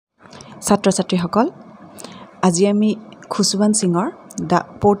ছাত্ৰ-ছাত্ৰীসকল আজি আমি খুশবন্ত সিঙৰ the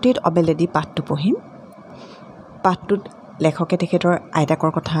portrait of a lady পাঠটো পঢ়িম। পাঠটোত লেখকে তেখেতৰ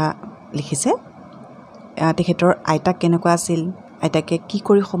আইতাকৰ কথা লিখিছে। তেখেতৰ আইতাক কেনেকুৱা আছিল, আইতাকে কি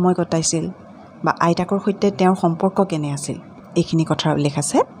কৰি সময় কটাইছিল বা আইতাকৰ সৈতে তেওঁৰ সম্পৰ্ক কেনে আছিল, এইখিনি কথাৰ উল্লেখ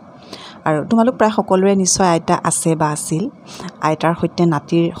আছে। আৰু তোমালোক প্ৰায় সকলোৰে নিশ্চয় আইতা আছে বা আছিল। আইতাৰ সৈতে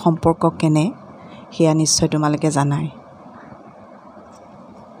নাতিৰ সম্পৰ্ক কেনে সেয়া নিশ্চয় তোমালোকে জানাই।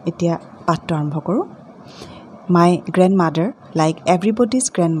 এতিয়া পাঠটো আৰম্ভ কৰোঁ। মাই grand mother like এভৰিবডিজ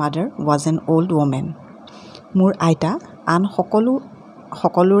grand mother was N old women. মোৰ আইতা আন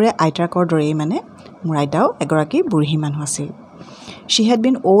সকলোৰে আইতাকৰ দৰেই মোৰ আইতাও এগৰাকী বুঢ়ী মানুহ আছিল। শ্বি had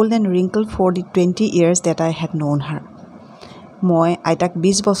been old and wrinkle for the 20 years date I head non হাৰ। মই আইতাক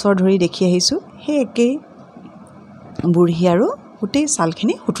 20 বছৰ ধৰি দেখি আহিছোঁ, সেই একেই বুঢ়ী আৰু গোটেই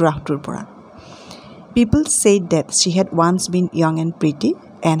ছালখিনি সুতুৰা পৰা। পিপল said date Shi head once bin young and pretty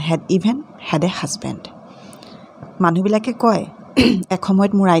and head even head A husband. মানুহবিলাকে কয়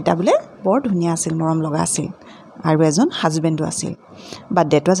এসময়ত মোৰ আইতা বোলে বৰ ধুনীয়া আছিল, মৰম লগা আছিল আৰু এজন হাজবেণ্ডো আছিল। বাট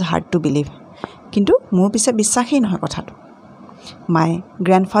that was hard to believe. কিন্তু মোৰ পিছে বিশ্বাসেই নহয় কথাটো। মাই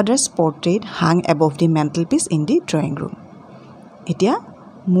গ্ৰেণ্ডফাদাৰ্ছ portrait Hang above the mental piece in the drawing room. এতিয়া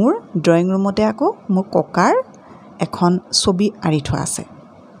মোৰ ড্ৰয়িং ৰুমতে আকৌ মোৰ ককাৰ এখন ছবি আঁৰি থোৱা আছে।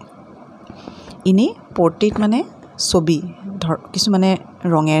 এনেই পৰ্ট্ৰেইট ছবি, কিছুমানে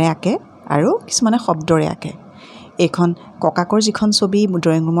ৰঙেৰে আঁকে আৰু কিছুমানে শব্দৰে আঁকে। এইখন ককাকৰ যিখন ছবি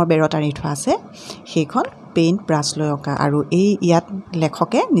ড্ৰয়িং ৰুমৰ বেৰত আঁৰি থোৱা আছে, সেইখন পেইণ্ট ব্ৰাছ লৈ অঁকা। আৰু ইয়াত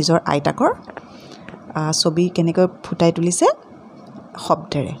লেখকে নিজৰ আইতাকৰ ছবি কেনেকৈ ফুটাই তুলিছে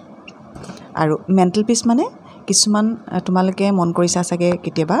শব্দেৰে। আৰু মেণ্টেল পিচ কিছুমান তোমালোকে মন কৰিছা চাগে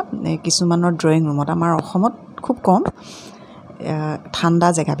কেতিয়াবা, কিছুমানৰ ড্ৰয়িং ৰুমত, আমাৰ অসমত খুব কম, ঠাণ্ডা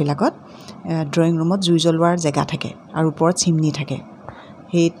জেগাবিলাকত ড্ৰয়িং ৰুমত জুই জ্বলোৱাৰ জেগা থাকে আৰু ওপৰত চিমনি থাকে।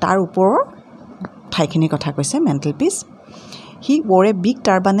 সেই তাৰ ওপৰৰ ঠাইখিনিৰ কথা কৈছে mental piece. He ৱৰ a big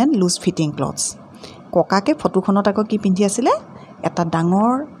turban and loose fitting clothes. ককাকে ফটোখনত আকৌ কি পিন্ধি আছিলে, এটা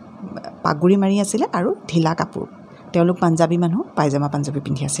ডাঙৰ পাগুৰি মাৰি আছিলে আৰু ঢিলা কাপোৰ। তেওঁলোক পাঞ্জাবী মানুহ, পাইজামা পাঞ্জাবী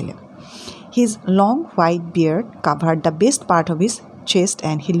পিন্ধি আছিলে। His long white Beard covered the best part of his চেষ্ট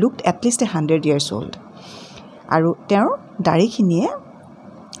and he looked at least 100 years old। আৰু তেওঁৰ দাড়িখিনিয়ে,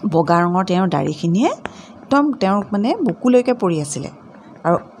 বগা ৰঙৰ তেওঁৰ দাড়িখিনিয়ে একদম তেওঁক বুকুলৈকে পৰি আছিলে।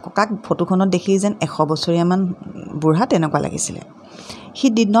 আৰু ককাক ফটোখনত দেখি যেন 100 বছৰীয়ামান বুঢ়া তেনেকুৱা লাগিছিলে। He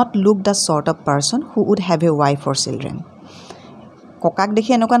did not look the sort of person who would have a wife or children. ককাক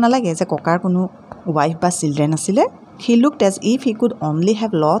দেখি এনেকুৱা নালাগে যে ককাৰ কোনো ৱাইফ বা চিলড্ৰেন আছিলে। He looked as if he could only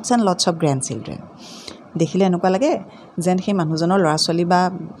have lots and lots of grand children. দেখিলে এনেকুৱা লাগে যেন সেই মানুহজনৰ ল'ৰা ছোৱালী বা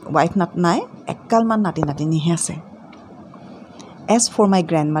ৱাইফ নাই, একালমান নাতি নাতিনীহে আছে। As for my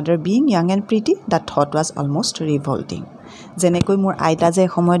grand mother being young and pretty the thought was almost ৰিভল্টিং। যেনেকৈ মোৰ আইতা যে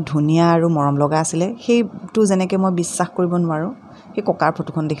এসময়ত ধুনীয়া আৰু মৰম লগা আছিলে, সেইটো যেনেকৈ মই বিশ্বাস কৰিব নোৱাৰোঁ, সেই ককাৰ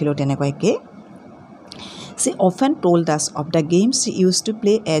ফটোখন দেখিলেও তেনেকুৱা একেই। চি অফেন টল্ড আছ of the games C use to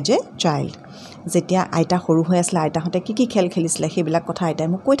play as a child. যেতিয়া আইতা সৰু হৈ আছিলে, আইতাহঁতে কি খেল খেলিছিলে সেইবিলাক কথা আইতাই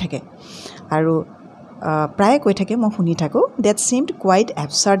মোক কৈ থাকে আৰু প্ৰায়ে কৈ থাকে, মই শুনি থাকোঁ। Date ছিমড quit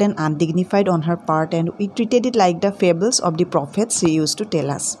absurd and আনডিগনিফাইড on her part and we treated it like the fabless of the prophets C use to tell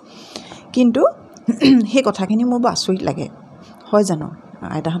আছ। কিন্তু সেই কথাখিনি মোৰ বৰ আচৰিত লাগে। হয় জানো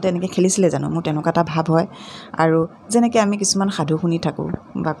আইতাহঁতে এনেকৈ খেলিছিলে জানো? মোৰ তেনেকুৱা এটা ভাৱ হয়। আৰু যেনেকৈ আমি কিছুমান সাধু শুনি থাকোঁ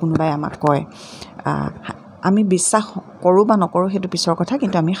বা কোনোবাই আমাক কয়, আমি বিশ্বাস কৰোঁ বা নকৰোঁ সেইটো পিছৰ কথা,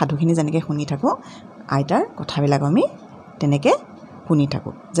 কিন্তু আমি সাধুখিনি যেনেকৈ শুনি থাকোঁ, আইতাৰ কথাবিলাক আমি তেনেকৈ শুনি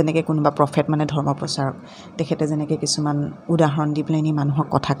থাকোঁ। যেনেকৈ কোনোবা প্ৰফেট ধৰ্ম প্ৰচাৰক, তেখেতে যেনেকৈ কিছুমান উদাহৰণ দি পেলাই নি মানুহক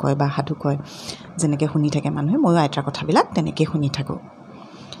কথা কয় বা সাধু কয়, যেনেকৈ শুনি থাকে মানুহে, ময়ো আইতাৰ কথাবিলাক তেনেকৈ শুনি থাকোঁ।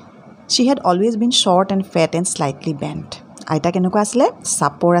 শ্বি head always bin short and fat and slightly bent. আইতা কেনেকুৱা আছিলে?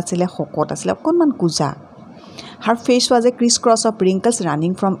 চাপৰ আছিলে, শকত আছিলে, অকণমান কোজা। হাৰ face was a Chris cross of wrinkles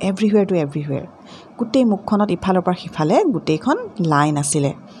running from এভৰিহুৱেৰ two এভৰিহুৱেৰ। গোটেই মুখখনত ইফালৰ পৰা সিফালে গোটেইখন লাইন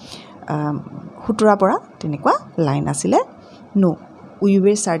আছিলে, সুতুৰা পৰা তেনেকুৱা লাইন আছিলে। নো উই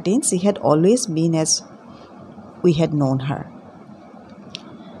ৱেৰ certain Shi head always bin as we head non her.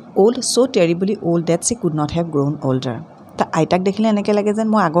 Old so' টেৰিবলি old date Shi could not have গ্ৰ'ন older. তাৰ আইতাক দেখিলে এনেকৈ লাগে যেন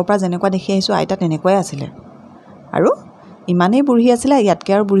মই আগৰ পৰা যেনেকুৱা দেখি আহিছোঁ আইতা তেনেকুৱাই আছিলে, আৰু ইমানেই বুঢ়ী আছিলে,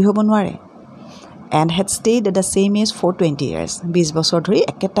 ইয়াতকৈ আৰু বুঢ়ী হ'ব নোৱাৰে। And head ষ্টেইড at the same as for 20 years। 20 বছৰ ধৰি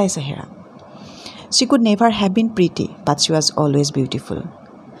একেটাই চেহেৰা। শ্বি could never have been pretty but Shi was always beautiful.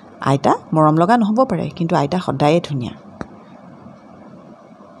 আইতা মৰম লগা নহ'ব পাৰে, কিন্তু আইতা সদায়ে ধুনীয়া।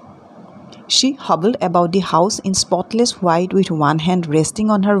 শ্বি হবল্ড about the house in spotless white with one hand resting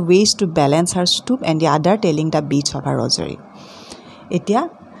on her waste two balance her ষ্টুপ and দি আদাৰ টেলিং দ্য বিটছ অফ হাৰ ৰজাৰী। এতিয়া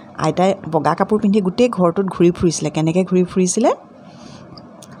আইতাই বগা কাপোৰ পিন্ধি গোটেই ঘৰটোত ঘূৰি ফুৰিছিলে। কেনেকৈ ঘূৰি ফুৰিছিলে?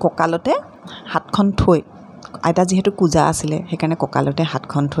 কঁকালতে হাতখন থৈ আইতা যিহেতু কোজা আছিলে সেইকাৰণে কঁকালতে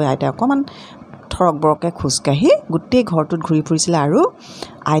হাতখন থৈ আইতাই অকণমান থৰক বৰকৈ খোজকাঢ়ি গোটেই ঘৰটোত ঘূৰি ফুৰিছিলে আৰু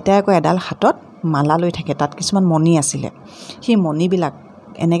আইতাই আকৌ এডাল হাতত মালা লৈ থাকে তাত কিছুমান মণি আছিলে সেই মণিবিলাক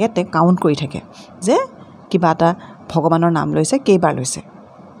এনেকৈ কাউণ্ট কৰি থাকে যে কিবা এটা ভগৱানৰ নাম লৈছে কেইবাৰ লৈছে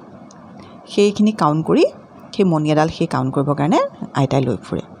সেইখিনি কাউণ্ট কৰি সেই মণি এডাল সেই কাউণ্ট কৰিবৰ কাৰণে আইতাই লৈ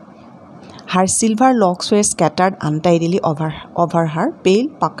ফুৰে Her silver locks were scattered untidily over her pale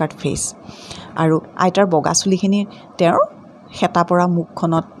puckered face. আৰু আইতাৰ বগা চুলিখিনি তেওঁৰ হেতা পৰা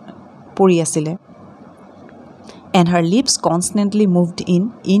মুখখনত পৰি আছিলে and her lips constantly moved in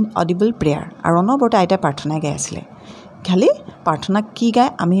inaudible prayer. আৰু অনবৰতে আইতাই প্ৰাৰ্থনা গাই আছিলে খালি প্ৰাৰ্থনা কি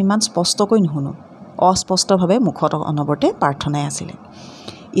গায় আমি ইমান স্পষ্টকৈ নুশুনো অস্পষ্টভাৱে মুখত অনবৰতে প্ৰাৰ্থনাই আছিলে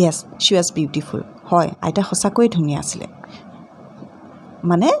Yes, she was beautiful. হয় আইতা সঁচাকৈ ধুনীয়া আছিলে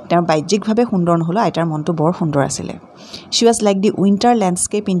মানে তেওঁৰ বাহ্যিকভাৱে সুন্দৰ নহ'লেও আইতাৰ মনটো বৰ সুন্দৰ আছিলে She was like the winter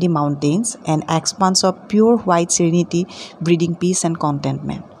landscape in the mountains, an expanse of pure white serenity, breeding peace and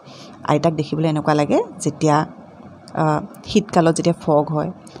contentment. আইতাক দেখিবলৈ এনেকুৱা লাগে যেতিয়া শীতকালত যেতিয়া ফগ হয়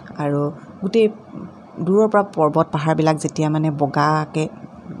আৰু গোটেই দূৰৰ পৰা পৰ্বত পাহাৰবিলাক যেতিয়া মানে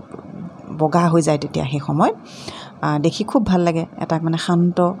বগা হৈ যায় তেতিয়া সেই সময়ত দেখি খুব ভাল লাগে এটা মানে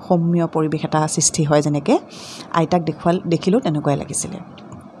শান্ত সৌম্য পৰিৱেশ এটা সৃষ্টি হয় যেনেকৈ আইতাক দেখিলেও তেনেকুৱাই লাগিছিলে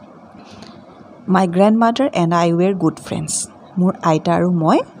My grandmother and I were good friends. মোৰ আইতা আৰু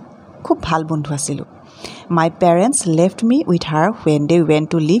মই খুব ভাল বন্ধু আছিলোঁ My parents left me with her when they went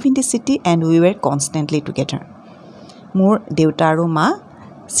to live in the city and we were constantly together. মোৰ দেউতা আৰু মা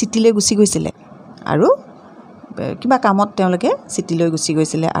চিটিলৈ গুচি গৈছিলে আৰু কিবা কামত তেওঁলোকে চিটিলৈ গুচি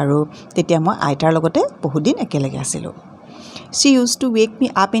গৈছিলে আৰু তেতিয়া মই আইতাৰ লগতে বহুত দিন একেলগে আছিলোঁ She used to wake me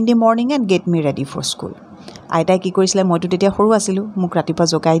up in the morning and get me ready for school. আইতাই কি কৰিছিলে মইতো তেতিয়া সৰু আছিলোঁ মোক ৰাতিপুৱা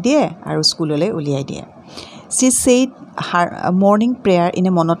জগাই দিয়ে আৰু স্কুললৈ উলিয়াই দিয়ে She said her morning prayer in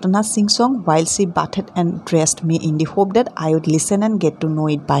a monotonous sing-song while she bathed and dressed me in the hope that I would listen and get to know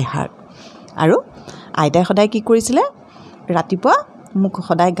it by heart. আৰু আইতাই সদায় কি কৰিছিলে ৰাতিপুৱা মোক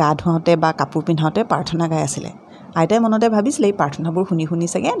সদায় গা ধুৱাওঁতে বা কাপোৰ পিন্ধাওঁতে প্ৰাৰ্থনা গাই আছিলে আইতাই মনতে ভাবিছিলে এই প্ৰাৰ্থনাবোৰ শুনি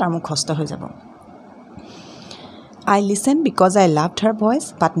চাগে তাৰ মুখস্থ হৈ যাব I listened because I loved her voice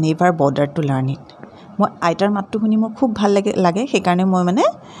but never bothered to learn it. মই আইতাৰ মাতটো শুনি মোৰ খুব ভাল লাগে সেইকাৰণে মই মানে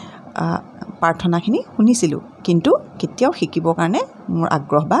প্ৰাৰ্থনাখিনি শুনিছিলোঁ কিন্তু কেতিয়াও শিকিবৰ কাৰণে মোৰ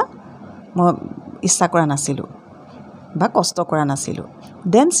আগ্ৰহ বা মই ইচ্ছা কৰা নাছিলোঁ বা কষ্ট কৰা নাছিলোঁ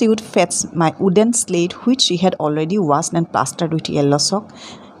Then she would fetch my wooden slate which she had already washed and plastered with yellow chalk,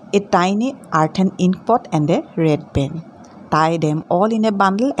 a tiny earthen ink pot and a red pen. Tie them all in a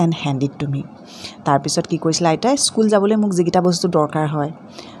bundle and hand it to me. তাৰপিছত কি কৰিছিলে আইতাই school যাবলৈ মোক যিকেইটা বস্তু দৰকাৰ হয়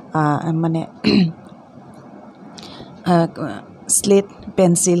মানে স্লেট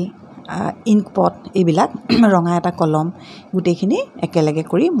পেঞ্চিল ইংক পট এইবিলাক ৰঙা এটা কলম গোটেইখিনি একেলগে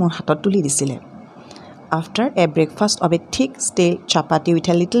কৰি মোৰ হাতত তুলি দিছিলে After a breakfast of a thick stale chapati with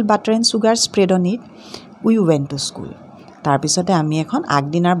a little butter and sugar spread on it, we went to school. তাৰপিছতে আমি এখন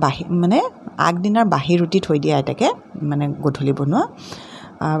আগদিনাৰ বাহি ৰুটি থৈ দিয়া আইতাকে মানে গধূলি বনোৱা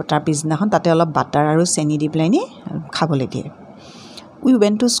তাৰ পিছদিনাখন তাতে অলপ বাটাৰ আৰু চেনি দি পেলাই নি খাবলৈ দিয়ে We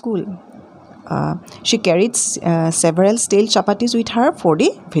went to school. She carried several stale chapatis with her for the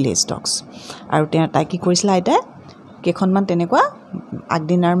village dogs. আৰু তাই কি কৰিছিলে আইতাই কেইখনমান তেনেকুৱা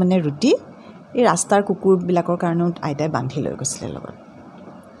আগদিনাৰ মানে ৰুটি এই ৰাস্তাৰ কুকুৰবিলাকৰ কাৰণেও আইতাই বান্ধি লৈ গৈছিলে লগত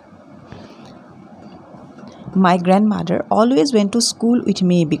My grandmother always went to school with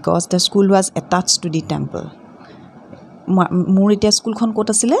me because the school was attached to the temple. মোৰ এতিয়া স্কুলখন ক'ত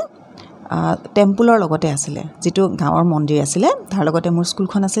আছিলে টেম্পলৰ লগতে আছিলে যিটো গাঁৱৰ মন্দিৰ আছিলে তাৰ লগতে মোৰ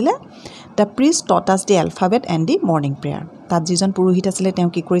স্কুলখন আছিলে The priest taught us the alphabet and the morning prayer. তাত যিজন পুৰোহিত আছিলে তেওঁ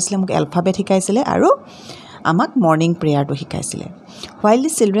কি কৰিছিলে মোক এলফাবেট শিকাইছিলে আৰু আমাক মৰ্নিং প্ৰেয়াৰটো শিকাইছিলে While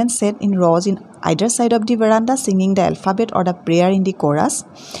the children sat in rows in either side of the veranda singing the alphabet or the prayer in a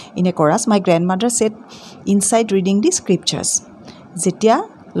chorus, my grandmother sat inside reading the scriptures. যেতিয়া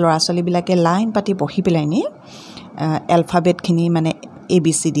ল'ৰা ছোৱালীবিলাকে লাইন পাতি বহি পেলাই নি এলফাবেটখিনি মানে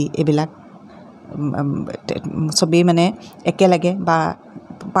ABCD এইবিলাক চবেই মানে একেলগে বা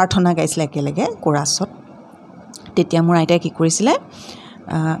প্ৰাৰ্থনা গাইছিলে একেলগে কোৰাছত তেতিয়া মোৰ আইতাই কি কৰিছিলে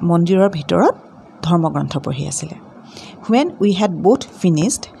মন্দিৰৰ ভিতৰত ধৰ্মগ্ৰন্থ পঢ়ি আছিলে When we had both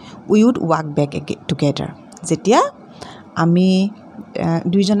finished, we would walk back together. যেতিয়া আমি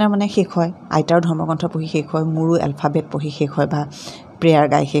দুইজনৰ মানে শেষ হয় আইতাৰ ধৰ্মগ্ৰন্থ পঢ়ি শেষ হয় মোৰো এলফাবেট পঢ়ি শেষ হয় বা প্ৰেয়াৰ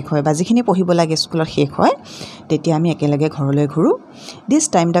গাই শেষ হয় বা যিখিনি পঢ়িব লাগে স্কুলত শেষ হয় তেতিয়া আমি একেলগে ঘৰলৈ ঘূৰো This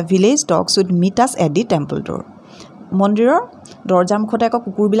time the village dogs would meet us at the temple door. মন্দিৰৰ দৰজাৰ মুখতে আকৌ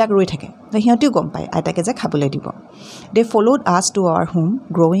কুকুৰবিলাক ৰৈ থাকে সিহঁতিও গম পায় আইতাকে যে খাবলৈ দিব They followed us to our home,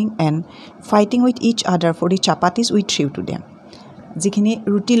 growing and fighting with each other for the chapatis we threw to them. যিখিনি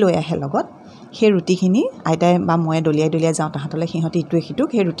ৰুটি লৈ আহে লগত সেই ৰুটিখিনি আইতাই বা মই দলিয়াই যাওঁ তাহাঁতলৈ সিহঁতে ইটোৱে সিটোক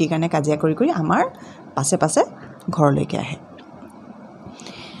সেই ৰুটিৰ কাৰণে কাজিয়া কৰি আমাৰ পাছে পাছে ঘৰলৈকে আহে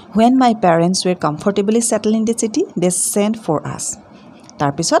When my parents were comfortably settled in the city, they sent for us.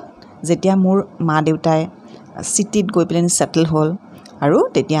 তাৰপিছত যেতিয়া মোৰ মা দেউতাই চিটিত গৈ পেলাই সেটেল হ'ল আৰু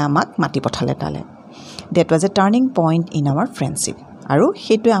তেতিয়া আমাক মাতি পঠালে তালে That was a turning point in our friendship. আৰু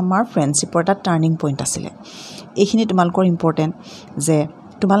সেইটোৱে আমাৰ ফ্ৰেণ্ডশ্বিপৰ এটা টাৰ্নিং পইণ্ট আছিলে এইখিনি তোমালোকৰ ইম্পৰ্টেণ্ট যে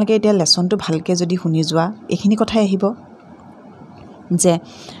তোমালোকে এতিয়া লেসনটো ভালকৈ যদি শুনি যোৱা এইখিনি কথাই আহিব যে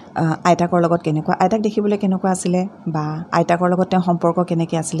আইতাকৰ লগত কেনেকুৱা আইতাক দেখিবলৈ কেনেকুৱা আছিলে বা আইতাকৰ লগত তেওঁ সম্পৰ্ক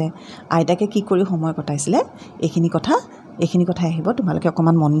কেনেকৈ আছিলে আইতাকে কি কৰি সময় কটাইছিলে এইখিনি কথা আহিব তোমালোকে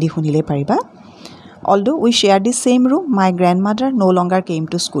অকমান মন দি শুনিলে পাৰিবা Although we shared the same room, my grandmother no longer came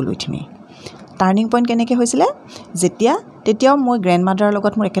to school with me. Turning point কেনেকৈ হৈছিলে যেতিয়া তেতিয়াও মই গ্ৰেণ্ডমাদাৰৰ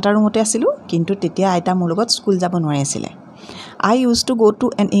লগত মোৰ একেটা ৰুমতে আছিলোঁ কিন্তু তেতিয়া আইতা মোৰ লগত স্কুল যাব নোৱাৰিছিলে I used to go to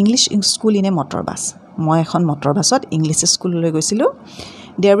an English school in a motor bus. মই এখন মটৰ বাছত ইংলিছ স্কুললৈ গৈছিলোঁ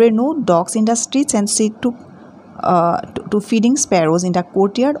There were no dogs in the streets and she took to feeding sparrows in the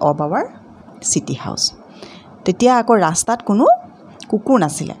courtyard of our city house. তেতিয়া আকৌ ৰাস্তাত কোনো কুকুৰ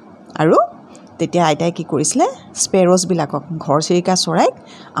নাছিলে আৰু তেতিয়া আইতাই কি কৰিছিলে স্পেৰ'জ বিলাকক ঘৰচিৰিকা চৰাইক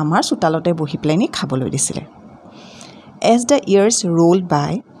আমাৰ চোতালতে বহি প্লেনি খাবলৈ দিছিলে As the years rolled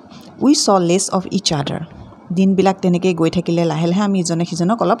by, we saw less of each other. দিনবিলাক তেনেকৈ গৈ থাকিলে লাহে লাহে আমি ইজনে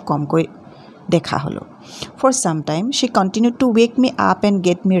সিজনক অলপ কমকৈ দেখা হলো For some time, she continued to wake me up and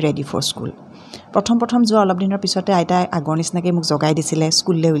get me ready for school. প্ৰথম যোৱা অলপ দিনৰ পিছতে আইতাই আগৰ নিচিনাকৈ মোক জগাই দিছিলে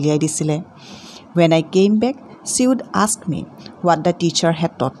স্কুললৈ উলিয়াই দিছিলে When I came back, she would ask me what the teacher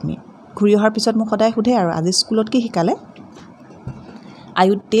had taught me. ঘূৰি অহাৰ পিছত মোক সদায় সুধে আৰু আজি স্কুলত কি শিকালে I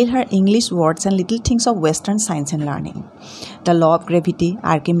would tell her English words and little things of Western science and learning. The law of gravity,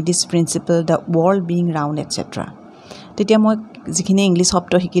 Archimedes' principle, the world being round, etc. তেতিয়া মই যিখিনি ইংলিছ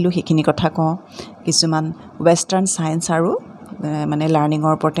শব্দ শিকিলোঁ সেইখিনি কথা কওঁ কিছুমান ৱেষ্টাৰ্ণ ছায়েন্স আৰু মানে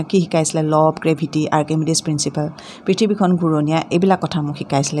লাৰ্ণিঙৰ ওপৰত কি শিকাইছিলে law of gravity Archimedes principal পৃথিৱীখন ঘূৰণীয়া এইবিলাক কথা মোক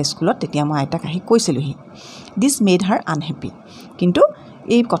শিকাইছিলে স্কুলত তেতিয়া মই আইতাক আহি কৈছিলোঁহি দিছ মেড হাৰ আনহেপি কিন্তু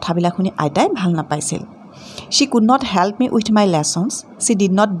এই কথাবিলাক শুনি আইতাই ভাল নাপাইছিল She could not help me with my lessons. She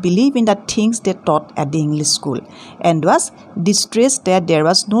did not believe in the things they taught at the English school and was distressed that there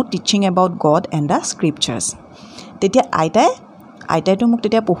was no teaching about God and the scriptures. তেতিয়া আইতাইতো মোক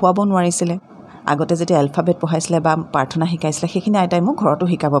তেতিয়া পঢ়ুৱাব নোৱাৰিছিলে আগতে যেতিয়া alphabet পঢ়াইছিলে বা প্ৰাৰ্থনা শিকাইছিলে সেইখিনি আইতাই মোক ঘৰতো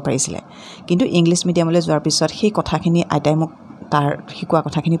শিকাব পাৰিছিলে কিন্তু ইংলিছ মিডিয়ামলৈ যোৱাৰ পিছত সেই কথাখিনি আইতাই মোক তাৰ শিকোৱা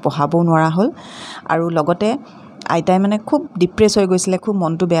কথাখিনি পঢ়াবও নোৱাৰা হ'ল আৰু লগতে আইতাই মানে খুব ডিপ্ৰেছ হৈ গৈছিলে খুব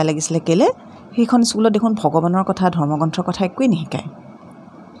মনটো বেয়া লাগিছিলে কেলে সেইখন স্কুলত দেখোন ভগৱানৰ কথা ধৰ্মগ্ৰন্থৰ কথা একোৱেই নিশিকায়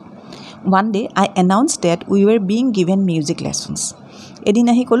One day I announced that we were being given music lessons. এদিন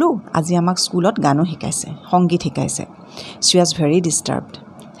আহি ক'লোঁ আজি আমাক স্কুলত গানো শিকাইছে সংগীত শিকাইছে She was very disturbed.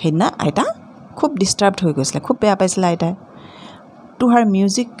 সেইদিনা আইতা খুব ডিষ্টাৰ্বড হৈ গৈছিলে খুব বেয়া পাইছিলে আইতাই To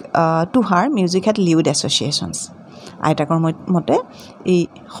her music had lewd associations. আইতাকৰ মতে এই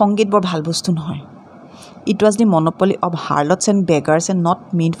সংগীত বৰ ভাল বস্তু নহয় It was the monopoly of harlots and beggars and not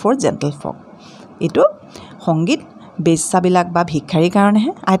meant for gentlefolk. এইটো সংগীত বেশ্যাবিলাক বা ভিক্ষাৰীৰ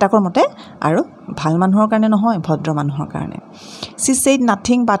কাৰণেহে আইতাকৰ মতে আৰু ভাল মানুহৰ কাৰণে নহয় ভদ্ৰ মানুহৰ কাৰণে She said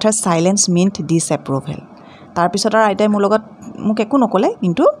nothing but her silence meant disapproval. তাৰপিছত আৰু আইতাই মোৰ লগত মোক একো নক'লে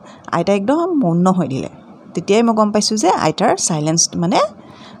কিন্তু আইতাই একদম মৌন হৈ দিলে তেতিয়াই মই গম পাইছোঁ যে আইতাৰ চাইলেন্স মানে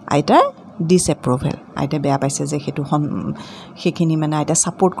আইতাৰ ডিসএপ্ৰুভেল আইতাই বেয়া পাইছে যে সেইখিনি মানে আইতাই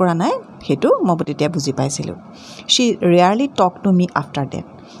ছাপোৰ্ট কৰা নাই সেইটো মই তেতিয়া বুজি পাইছিলোঁ She rarely talked to me after that.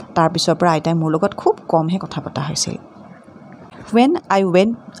 তাৰপিছৰ পৰা আইতাই মোৰ লগত খুব কমহে কথা পতা হৈছিল When I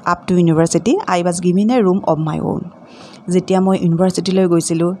went up to university, I was given a room of my own. যেতিয়া মই ইউনিভাৰ্চিটিলৈ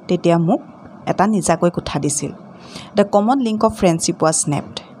গৈছিলোঁ তেতিয়া মোক এটা নিজাকৈ কোঠা দিছিল The common link of friendship was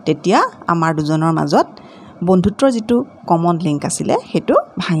snapped. তেতিয়া আমাৰ দুজনৰ মাজত বন্ধুত্বৰ যিটো কমন লিংক আছিলে সেইটো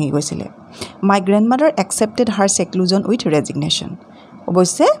ভাঙি গৈছিলে My grandmother accepted her seclusion with resignation.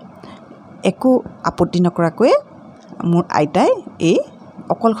 অৱশ্যে একো আপত্তি নকৰাকৈ মোৰ আইতাই এই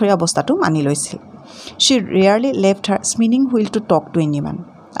অকলশৰীয়া অৱস্থাটো মানি লৈছিল She rarely left her spinning wheel to talk to anyone.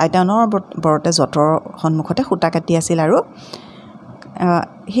 আইতা অনবৰতে যঁতৰ সন্মুখতে সূতা কাটি আছিল আৰু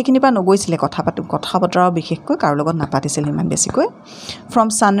সেইখিনিৰ পৰা নগৈছিলে কথা বতৰা বিশেষকৈ কাৰো লগত নাপাতিছিল ইমান বেছিকৈ From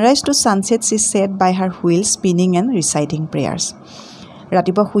sunrise to sunset she sat by her wheel spinning and reciting prayers.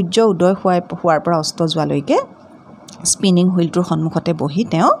 ৰাতিপুৱা সূৰ্য উদয় হোৱাৰ পৰা অস্ত যোৱালৈকে স্পিনিং হুইলটোৰ সন্মুখতে বহি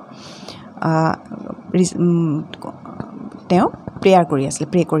তেওঁ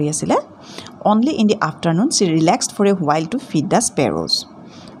প্ৰে কৰি আছিলে Only in the afternoon she relaxed for a while to feed the sparrows.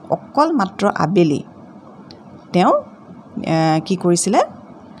 অকল মাত্ৰ আবেলি তেওঁ কি কৰিছিলে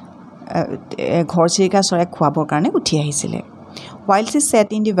ঘৰচিৰিকা চৰাইক খোৱাবৰ কাৰণে উঠি আহিছিলে While she sat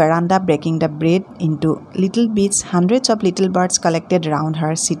in the veranda breaking the bread into little bits, hundreds of little birds collected around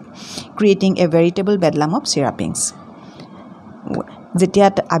her, creating a veritable bedlam of chirrupings. যেতিয়া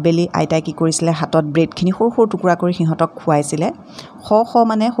আবেলি আইতাই কি কৰিছিলে হাতত ব্ৰেডখিনি সৰু সৰু টুকুৰা কৰি সিহঁতক খুৱাইছিলে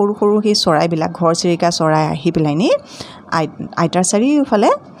মানে সৰু সৰু সেই চৰাইবিলাক ঘৰ চিৰিকা চৰাই আহি পেলাই নি আইতাৰ চাৰিওফালে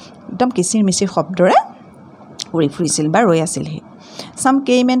একদম কিচিৰ মিচিৰ শব্দৰে উৰি ফুৰিছিল বা ৰৈ আছিলহি Some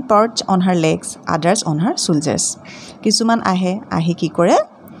came and perched on her legs, others on her shoulders. কিছুমান আহি কি কৰে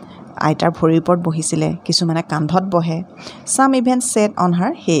আইতাৰ ভৰিৰ ওপৰত বহিছিলে কিছুমানে কান্ধত বহে Some even sat on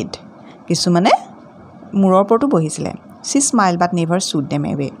her head. কিছুমানে মূৰৰ ওপৰতো বহিছিলে She smiled but never shooed them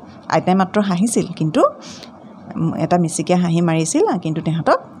away. আইতাই মাত্ৰ হাঁহিছিল কিন্তু এটা মিছিকে হাঁহি মাৰিছিল কিন্তু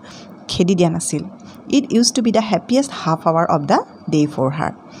তেহঁতক খেদি দিয়া নাছিল It used to be the happiest half hour of the day for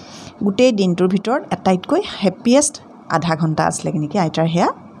her. গোটেই দিনটোৰ ভিতৰত এটাইতকৈ happiest আধা ঘণ্টা আছিল নেকি আইতাৰ হেয়া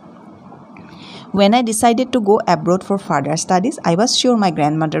When I decided to go abroad for further studies, I was sure my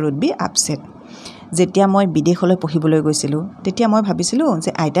grandmother would be upset. যেতিয়া মই বিদেশলৈ পঢ়িবলৈ গৈছিলো তেতিয়া মই ভাবিছিলো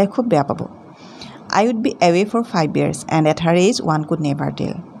যে আইতাই খুব বেয়া পাব I would be away for 5 years and at her age one could never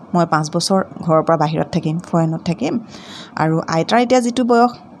tell. মই 5 বছৰ ঘৰৰ পৰা বাহিৰত থাকিম ফৰেনত থাকিম আৰু আইতাৰ এতিয়া যেটো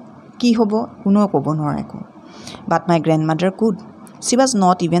বয়স কি হ'ব কোনো ক'ব নোৱাৰে কো But my grandmother could. She was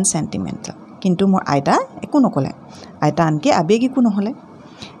not even sentimental. কিন্তু মোৰ আইতা একো নকলে আইতা আনকি আবেগিকো নহলে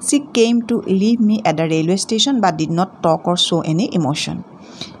She came to leave me at the railway station but did not talk or show any emotion.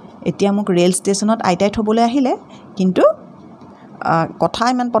 এতিয়া মোক ৰেল ষ্টেচনত আইতাই থবলৈ আহিলে কিন্তু কথা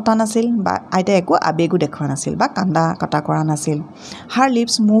ইমান পতা নাছিল বা আইতা একো আবেগো দেখুৱা নাছিল বা কান্দা কটা কৰা নাছিল Her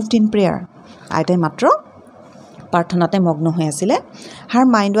lips moved in prayer. আইতাই মাত্ৰ প্ৰাৰ্থনাতে মগ্ন হৈ আছিল Her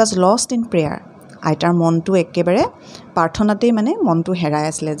mind was lost in prayer. আইতাৰ মনটো একেবাৰে প্ৰাৰ্থনাতেই মানে মনটো হেৰাই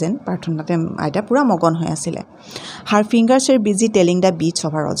আছিল যেন প্ৰাৰ্থনাতে আইতা পুৰা মগন হৈ আছিল Her fingers were busy telling the beats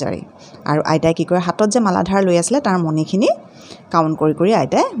of her rosary. আৰু আইতাই কি কৰে হাতত যে মালাধাৰ লৈ আছিল তাৰ মণিখিনি কাউন্ট কৰি কৰি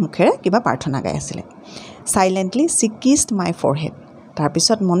আইতাই মুখেৰে কিবা প্ৰাৰ্থনা গাই আছিল Silently she kissed my forehead. তাৰ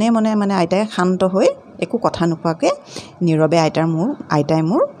পিছত মনে মনে মানে আইতাই শান্ত হৈ একো কথা নোকোৱাকে নীৰৱে আইতাই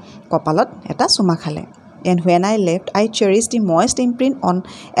মোৰ কপালত এটা চুমা খালে And when I left, I cherished the moist imprint on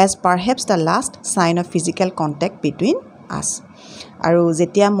as perhaps the last sign of physical contact between us. আৰু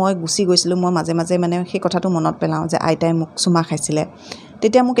যেতিয়া মই গুছি গৈছিলো মই মাজে মাজে মানে সেই কথাটো মনত পেলাও যে আইতাই মোক চুমা খাইছিলে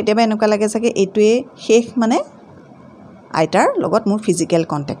তেতিয়া মোক কেতিয়াবা এনেকুৱা লাগে যে এইটোৱে শেষ মানে আইতাৰ লগত মোৰ ফিজিক্যাল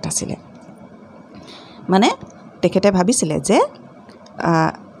কন্টাক্ট আছিল মানে তেখেতে ভাবিছিলে যে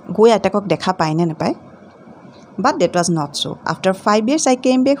গৈ আইতাকক দেখা পায় নে নাপায় But that was not so. After 5 years I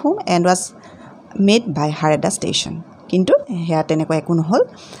came back home and was met by her at the station. কিন্তু হেয়া তেনেকৈ একো নহল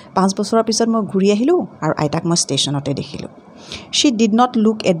 5 বছৰৰ পিছত মই ঘূৰি আহিলো আৰু আইতাক মই ষ্টেচনতে দেখিলো She did not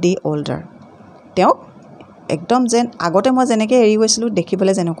look a day older. তেওঁ একদম যেন আগতে মই যেনেকৈ এৰি গৈছিলো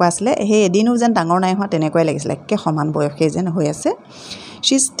দেখিবলৈ যেনেকুৱা আছিল সেই এদিনো যেন ডাঙৰ নাই হোৱা তেনেকৈ লাগিছিল একে সমান বয়সে যেন হৈ আছে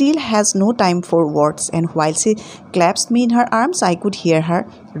She still has no time for words and while she clasped me in her arms I could hear her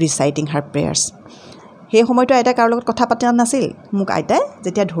reciting her prayers. সেই সময়টো আইতা কাৰো লগত কথা পাতা নাছিল মোক আইতাই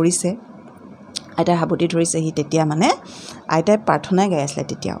যেতিয়া ধৰিছে আইতাই হাবতি ধৰিছে হি তেতিয়া মানে আইতাই প্ৰাৰ্থনা গাই আছিল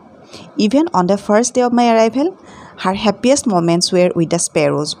তেতিয়াও Even on the first day of my arrival her happiest moments were with the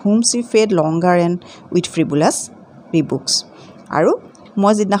sparrows whom she fed longer and with frivolous rebooks. আৰু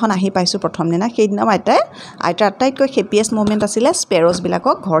মই যিদিনাখন আহি পাইছো প্ৰথম দিনা সেইদিনা আইতাৰ আটাইতকৈ হেপিয়েষ্ট মোমেন্ট আছিল স্পেৰোজ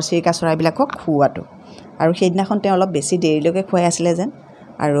বিলাকক ঘৰ চিৰিকা চৰাই বিলাকক খুৱাটো আৰু সেইদিনাখন তেওঁ অলপ বেছি দেৰিলৈকে খুৱাই আছিল যেন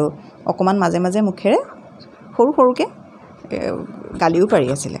আৰু অকমান মাজে মাজে মুখেৰে সৰু সৰুকে গালিও পাৰি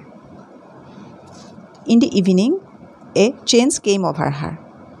আছিল In the evening a change came over her.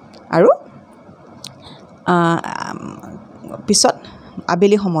 আৰু পিছত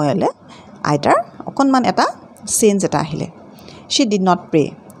আবেলি সময়লে আইতাৰ অকনমান এটা চেঞ্জ এটা আহিলে She did not pray.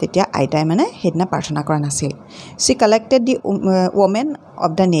 তেতিয়া আইতাই মানে হেদনা প্ৰাৰ্থনা কৰা নাছিল She collected the women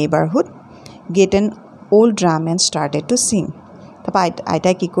of the neighborhood, get an old drum and started to sing. তাৰপা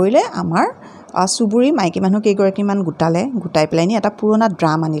আইতাই কি কৰিলে আমাৰ সুবুৰী মাইকী মানুহ কেইগৰাকীমান গোটাই পেলাইনি এটা পুৰণা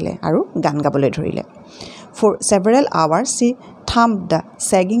ড্ৰাম আনিলে আৰু গান গাবলৈ ধৰিলে For several hours she thumped the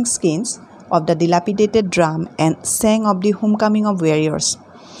sagging skins of the dilapidated drum and sang of the homecoming of warriors.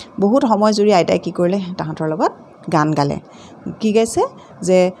 বহুত সময় জুৰি আইতাই কি কৰিলে তাহাঁতৰ লগত গান গালে কি গাইছে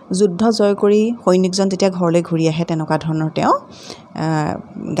যে যুদ্ধ জয় কৰি সৈনিকজন যেতিয়া ঘৰলৈ ঘূৰি আহে তেনেকুৱা ধৰণৰ তেওঁ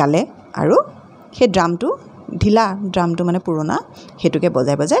গালে আৰু সেই ড্ৰামটো ঢিলা ড্ৰামটো মানে পুৰণা হেতুকে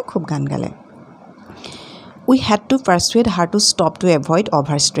বজাই বজাই খুব গান গালে We had to persuade her to stop to avoid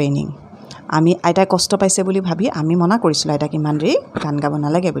overstraining. আমি আইতাই কষ্ট পাইছে বুলি ভাবি আমি মনা কৰিছিল আইতাক ইমান দেৰি গান গাব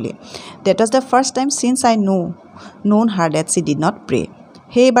নালাগে বুলি That was the first time since I known her that she did not pray.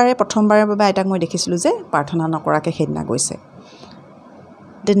 সেইবাৰে প্ৰথমবাৰৰ বাবে আইতাক মই দেখিছিলো যে প্ৰাৰ্থনা নকৰাকে হেদনা গৈছে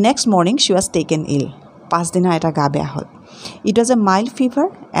The next morning she was taken ill. 5 দিনা আইতা গা বেয়া হল It was a mild fever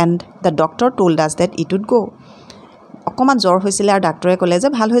and the doctor told us that it would go. অকমান জ্বৰ হৈছিল আৰু ডাক্তৰে ক'লে যে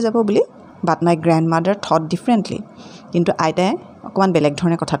ভাল হৈ যাব বুলি but my grandmother thought differently. কিন্তু আইতাই অকমান বেলেগ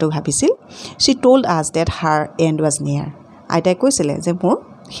ধৰণে কথাটো ভাবিছিল. She told us that her end was near. আইতাই কৈছিলে যে মোৰ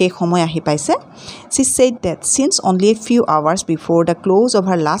সেই সময় আহি পাইছে. She said that since only a few hours before the close of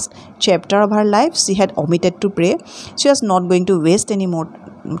her last chapter of her life she had omitted to pray, she was not going to waste any more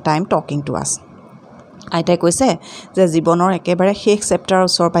time talking to us. আইতাই কৈছে যে জীৱনৰ একেবাৰে শেষ চেপ্টাৰৰ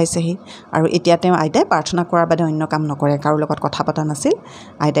ওচৰ পাইছেহি আৰু এতিয়া তেওঁ আইতাই প্ৰাৰ্থনা কৰাৰ বাদে অন্য কাম নকৰে, কাৰো লগত কথা পতা নাছিল.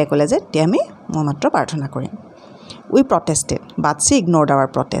 আইতাই ক'লে যে এতিয়া মই মাত্ৰ প্ৰাৰ্থনা কৰিম. We protested, but she ignored our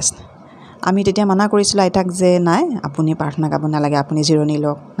protest. আমি তেতিয়া মানা কৰিছিলোঁ আইতাক যে নাই আপুনি প্ৰাৰ্থনা গাব নালাগে, আপুনি জিৰণি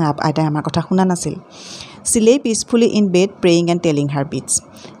লওক. আইতাই আমাৰ কথা শুনা নাছিল. She lay peacefully in bed praying and telling her beads.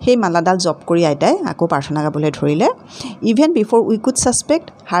 সেই মালাডাল জপ কৰি আইতাই আকৌ প্ৰাৰ্থনা গাবলৈ ধৰিলে. Even before we could suspect,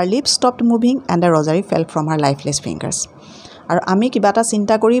 her lips stopped moving and the rosary fell from her lifeless fingers. আৰু আমি কিবা এটা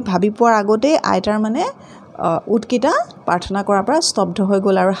চিন্তা কৰি ভাবি পোৱাৰ আগতেই আইতাৰ মানে উটকিটা প্ৰাৰ্থনা কৰাৰ পৰা স্তব্ধ হৈ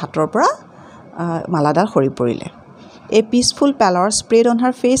গ'ল আৰু হাতৰ পৰা মালাডাল সৰি পৰিলে. A peaceful pallor spread on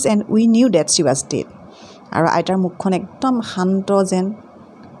her face and we knew that she was dead. আৰু আইতাৰ মুখখন একদম শান্ত যেন,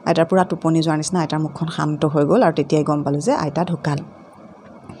 আইতাৰ পুৰা টোপনি যোৱাৰ নিচিনা আইতাৰ মুখখন শান্ত হৈ গ'ল আৰু তেতিয়াই গম পালোঁ যে আইতা ঢুকাল.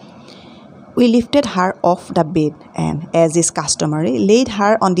 We lifted her off the bed and, as is customary, laid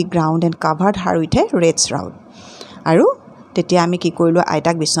her on the ground and covered her with a red shroud. আৰু তেতিয়া আমি কি কৰিলোঁ,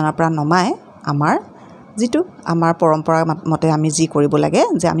 আইতাক বিচনাৰ পৰা নমাই যিটো আমাৰ পৰম্পৰা মতে আমি যি কৰিব লাগে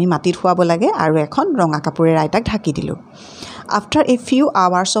যে আমি মাটিত শুৱাব লাগে আৰু এখন ৰঙা কাপোৰেৰে আইতাক ঢাকি দিলোঁ. After a few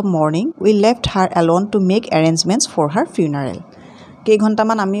hours of mourning, we left her alone to make arrangements for her funeral.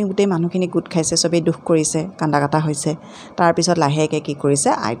 কেইঘণ্টামান আমি গোটেই মানুহখিনি গোট খাইছে, চবেই দুখ কৰিছে, কান্দা কাটা হৈছে. তাৰপিছত লাহেকৈ কি কৰিছে,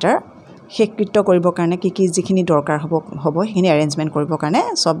 আইতাৰ শেষকৃত্য কৰিবৰ কাৰণে কি যিখিনি দৰকাৰ হ'ব সেইখিনি এৰেঞ্জমেণ্ট কৰিবৰ কাৰণে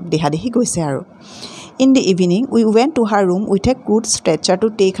চব দিহাদিহি গৈছে আৰু. In the evening, we went to her room with a crude stretcher to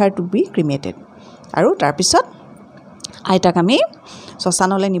take her to be cremated. আৰু তাৰপিছত আইতাক আমি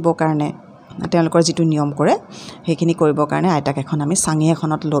শ্মশানলৈ নিবৰ কাৰণে তেওঁলোকৰ যিটো নিয়ম কৰে সেইখিনি কৰিবৰ কাৰণে আইতাক এখন আমি চাঙি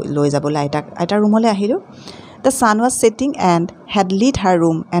এখনত লৈ যাবলৈ আইতাৰ ৰুমলৈ আহিলোঁ. The sun was setting and had lit her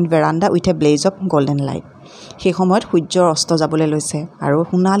room and veranda with a blaze of golden light. সেই সময়ত সূৰ্যৰ অস্ত যাবলৈ লৈছে আৰু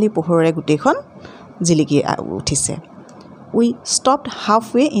সোণালী পোহৰেৰে গোটেইখন জিলিকি উঠিছে. We stopped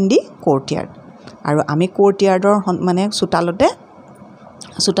halfway in the courtyard. আৰু আমি courtyardৰ মানে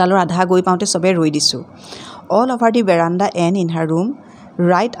চোতালৰ আধা গৈ পাওঁতে চবেই ৰৈ দিছোঁ. All over the veranda and in her room,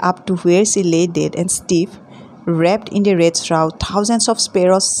 right up to where she lay dead and stiff, wrapped in the red shroud, thousands of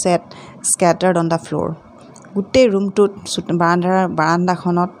sparrows sat scattered on the floor. গোটেই ৰুমটোত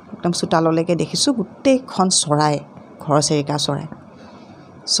বাৰাণ্ডাখনত একদম চোতাললৈকে দেখিছোঁ গোটেইখন চৰাই, ঘৰচিৰিকা চৰাই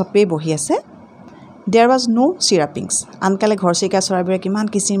চবেই বহি আছে. There was no chirrupings. আনকালে ঘৰচিৰিকা চৰাইবোৰে কিমান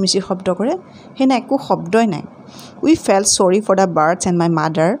কিচিৰ-মিচিৰ শব্দ কৰে, সেইনে একো শব্দই নাই. We felt sorry for the birds and my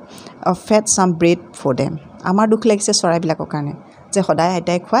mother fed some bread for them. আমাৰ দুখ লাগিছে চৰাইবিলাকৰ কাৰণে যে সদায়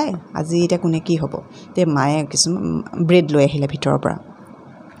আইতাই খুৱাই, আজি এতিয়া কোনে কি হ'ব. তে মায়ে কিছুমান ব্ৰেড লৈ আহিলে ভিতৰৰ পৰা.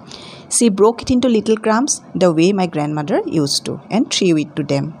 She broke it into little crumbs the way my grandmother used to and threw it to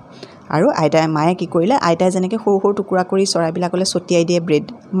them. আৰু মায়ে কি কৰিলে, আইতাই যেনেকৈ সৰু সৰু টুকুৰা কৰি চৰাইবিলাকলৈ ছটিয়াই দিয়ে ব্ৰেড,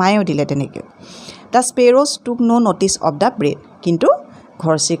 মায়েও দিলে তেনেকৈ. The sparrows took no notice of the bread. কিন্তু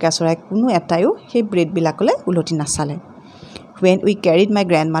ঘৰচিৰিকা চৰাই কোনো এটাইও সেই ব্ৰেডবিলাকলৈ উলটি নাচালে. When we carried my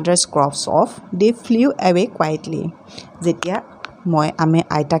grandmother's crops off, they flew away quietly. যেতিয়া আমি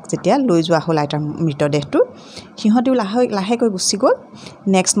আইতাক যেতিয়া লৈ যোৱা হ'ল আইতাৰ মৃতদেহটো, সিহঁতেও লাহেকৈ গুচি গ'ল.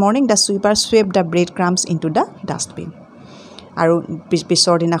 Next morning, the sweeper swept the bread crumbs into the dustbin. আৰু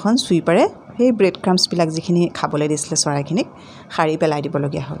পিছৰ দিনাখন চুইপাৰে সেই ব্ৰেড ক্ৰাম্পছবিলাক যিখিনি খাবলৈ দিছিলে চৰাইখিনিক সাৰি পেলাই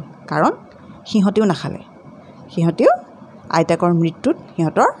দিবলগীয়া হ'ল, কাৰণ সিহঁতেও নাখালে. সিহঁতেও আইতাকৰ মৃত্যুত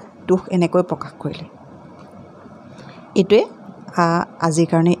সিহঁতৰ দুখ এনেকৈ প্ৰকাশ কৰিলে. এইটোৱে আজিৰ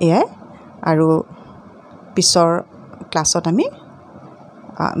কাৰণে এয়াই, আৰু পিছৰ ক্লাছত আমি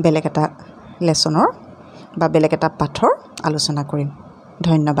বেলেগ এটা লেচনৰ বা বেলেগ এটা পাঠৰ আলোচনা কৰিম.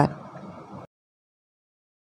 ধন্যবাদ.